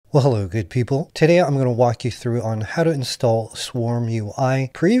Well, hello good people. Today I'm going to walk you through on how to install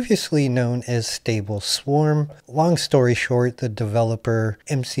SwarmUI, previously known as Stable Swarm. Long story short, the developer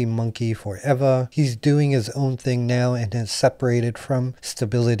MC Monkey Forever, he's doing his own thing now and has separated from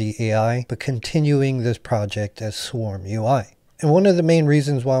Stability AI, but continuing this project as SwarmUI. And one of the main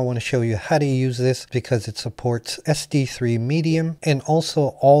reasons why I want to show you how to use this because it supports SD3 Medium and also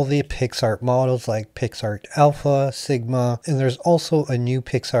all the Pixart models like Pixart Alpha, Sigma, and there's also a new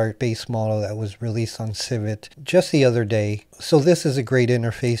Pixart base model that was released on Civit just the other day. So this is a great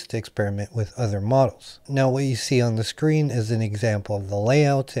interface to experiment with other models. Now what you see on the screen is an example of the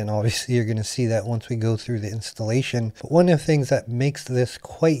layout, and obviously you're going to see that once we go through the installation. But one of the things that makes this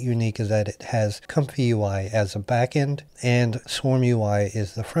quite unique is that it has ComfyUI as a backend and SwarmUI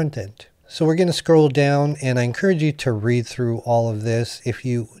is the front end. So we're going to scroll down, and I encourage you to read through all of this. If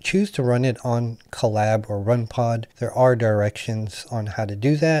you choose to run it on Collab or RunPod, there are directions on how to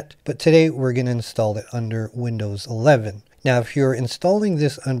do that. But today we're going to install it under Windows 11. Now, if you're installing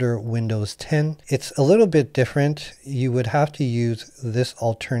this under Windows 10, it's a little bit different. You would have to use this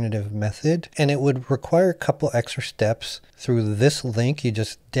alternative method, and it would require a couple extra steps. Through this link, you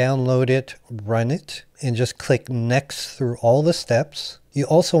just download it, run it, and just click next through all the steps. You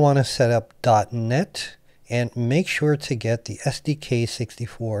also want to set up .NET and make sure to get the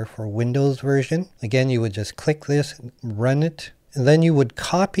SDK64 for Windows version. Again, you would just click this, run it, and then you would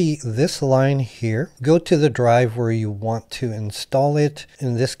copy this line here, go to the drive where you want to install it.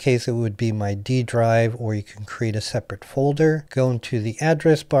 In this case, it would be my D drive, or you can create a separate folder. Go into the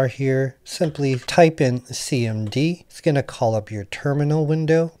address bar here, simply type in CMD. It's going to call up your terminal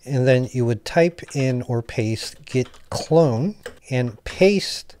window, and then you would type in or paste git clone and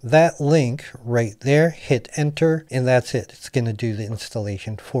paste that link right there, hit enter, and that's it. It's going to do the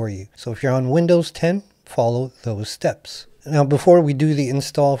installation for you. So if you're on Windows 10, follow those steps. Now, before we do the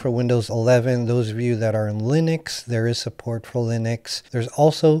install for Windows 11, those of you that are in Linux, there is support for Linux. There's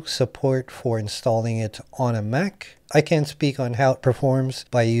also support for installing it on a Mac. I can't speak on how it performs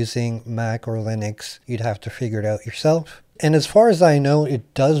by using Mac or Linux. You'd have to figure it out yourself. And as far as I know,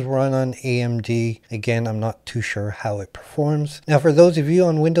 it does run on AMD. Again, I'm not too sure how it performs. Now, for those of you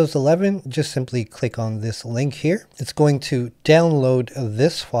on Windows 11, just simply click on this link here. It's going to download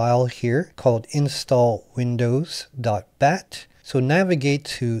this file here called installwindows.bat. So navigate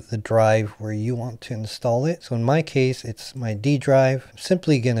to the drive where you want to install it. So in my case, it's my D drive. I'm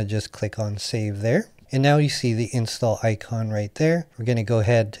simply going to just click on save there. And now you see the install icon right there. We're going to go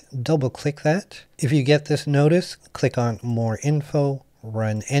ahead, double click that. If you get this notice, click on more info,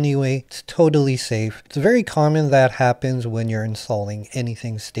 run anyway. It's totally safe. It's very common that happens when you're installing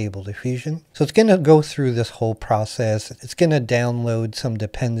anything Stable Diffusion. So it's going to go through this whole process. It's going to download some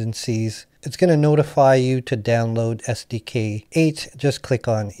dependencies. It's going to notify you to download SDK 8. Just click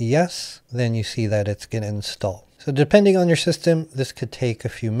on yes. Then you see that it's going to install. So depending on your system, this could take a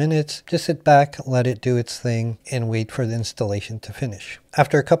few minutes. Just sit back, let it do its thing, and wait for the installation to finish.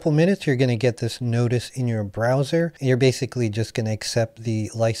 After a couple minutes, you're going to get this notice in your browser. And you're basically just going to accept the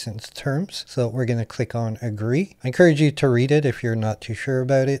license terms. So we're going to click on agree. I encourage you to read it if you're not too sure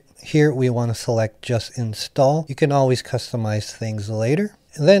about it. Here we want to select just install. You can always customize things later.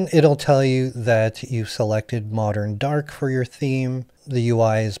 And then it'll tell you that you've selected Modern Dark for your theme. The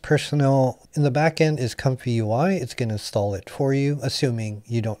UI is personal. In the backend is ComfyUI. It's going to install it for you, assuming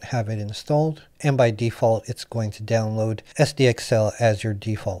you don't have it installed. And by default, it's going to download SDXL as your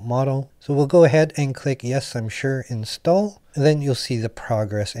default model. So we'll go ahead and click yes, I'm sure, install. And then you'll see the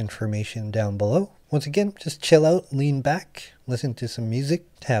progress information down below. Once again, just chill out, lean back, listen to some music,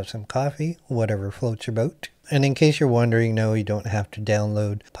 have some coffee, whatever floats your boat. And in case you're wondering, no, you don't have to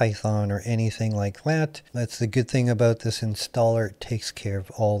download Python or anything like that. That's the good thing about this installer. It takes care of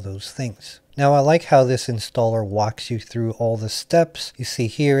all those things. Now, I like how this installer walks you through all the steps. You see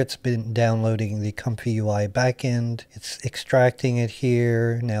here, it's been downloading the ComfyUI backend. It's extracting it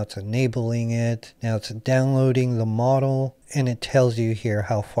here. Now it's enabling it. Now it's downloading the model. And it tells you here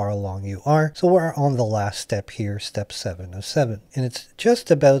how far along you are. So we're on the last step here, step 7 of 7. And it's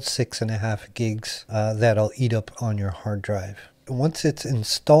just about 6.5 gigs that'll eat up on your hard drive. Once it's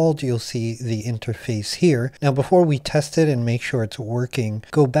installed, you'll see the interface here. Now, before we test it and make sure it's working,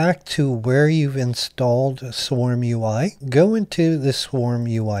 go back to where you've installed SwarmUI. Go into the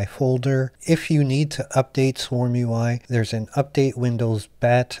SwarmUI folder. If you need to update SwarmUI, there's an Update Windows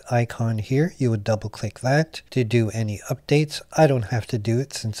BAT icon here. You would double click that to do any updates. I don't have to do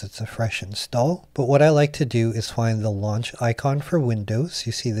it since it's a fresh install. But what I like to do is find the launch icon for Windows.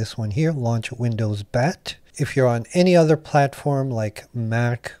 You see this one here, Launch Windows BAT. If you're on any other platform like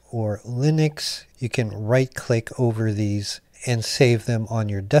Mac or Linux, you can right click over these and save them on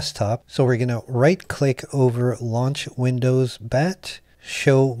your desktop. So we're going to right click over Launch Windows BAT,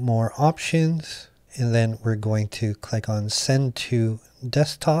 Show More Options, and then we're going to click on Send to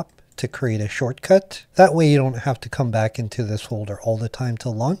Desktop to create a shortcut. That way you don't have to come back into this folder all the time to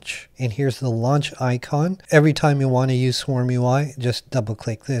launch. And here's the launch icon. Every time you want to use Swarm UI, just double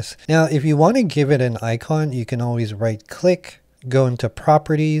click this. Now, if you want to give it an icon, you can always right click, go into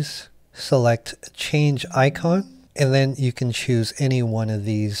Properties, select Change Icon, and then you can choose any one of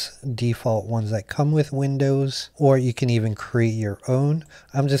these default ones that come with Windows, or you can even create your own.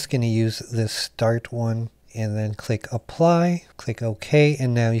 I'm just going to use this Start one, and then click Apply, click OK,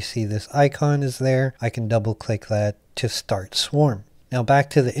 and now you see this icon is there. I can double click that to start Swarm. Now back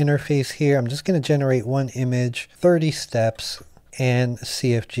to the interface here, I'm just going to generate one image, 30 steps, and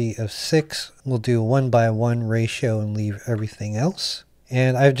CFG of 6. We'll do 1:1 ratio and leave everything else.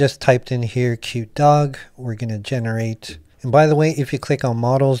 And I've just typed in here cute dog. We're going to generate. And by the way, if you click on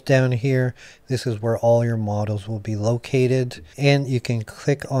models down here, this is where all your models will be located. And you can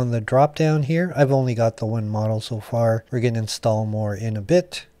click on the drop down here. I've only got the one model so far. We're going to install more in a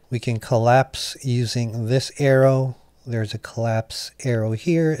bit. We can collapse using this arrow. There's a collapse arrow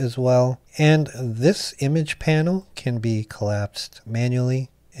here as well. And this image panel can be collapsed manually.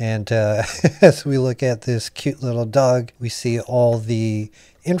 And as we look at this cute little dog, we see all the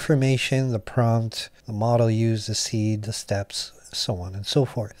information, the prompt, the model used, the seed, the steps, so on and so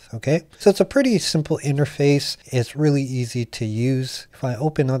forth. Okay, so it's a pretty simple interface. It's really easy to use. If I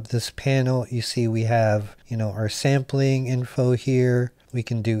open up this panel, you see we have, our sampling info here. We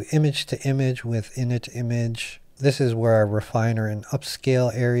can do image to image with init image. This is where our refiner and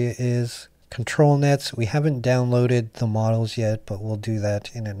upscale area is. Control nets, we haven't downloaded the models yet, but we'll do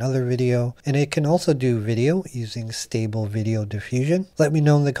that in another video. And it can also do video using stable video diffusion. Let me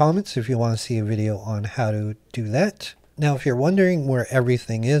know in the comments if you want to see a video on how to do that. Now, if you're wondering where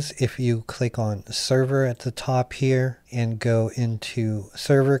everything is, if you click on server at the top here and go into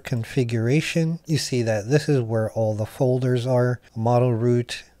server configuration, you see that this is where all the folders are. Model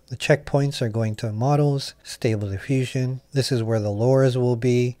root. The checkpoints are going to models, stable diffusion. This is where the LoRa's will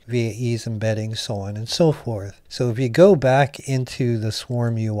be, VAEs, embedding, so on and so forth. So if you go back into the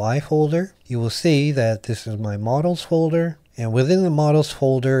Swarm UI folder, you will see that this is my models folder. And within the models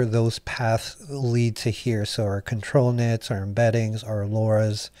folder, those paths lead to here. So our control nets, our embeddings, our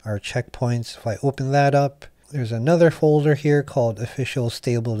LoRa's, our checkpoints. If I open that up, there's another folder here called Official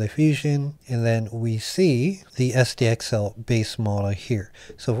Stable Diffusion, and then we see the SDXL base model here.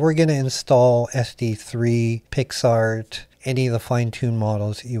 So if we're going to install SD3, Pixart, any of the fine-tuned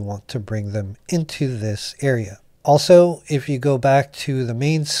models, you want to bring them into this area. Also, if you go back to the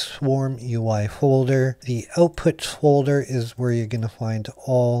main Swarm UI folder, the output folder is where you're going to find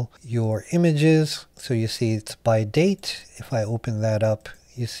all your images. So you see it's by date. If I open that up,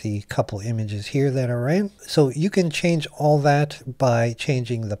 you see a couple images here that are in. So you can change all that by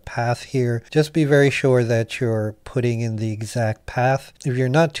changing the path here. Just be very sure that you're putting in the exact path. If you're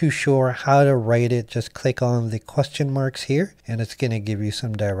not too sure how to write it, just click on the question marks here and it's going to give you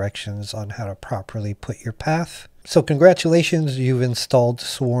some directions on how to properly put your path. So congratulations, you've installed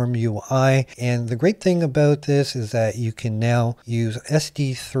Swarm UI. And the great thing about this is that you can now use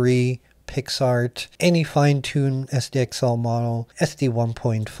SD3, Pixart, any fine-tuned SDXL model, SD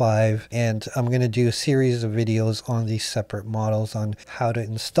 1.5, and I'm going to do a series of videos on these separate models on how to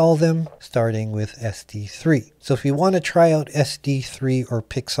install them, starting with SD3. So if you want to try out SD3 or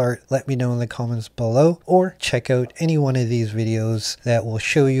Pixart, let me know in the comments below, or check out any one of these videos that will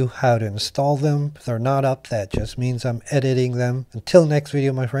show you how to install them. If they're not up, that just means I'm editing them. Until next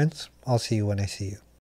video, my friends, I'll see you when I see you.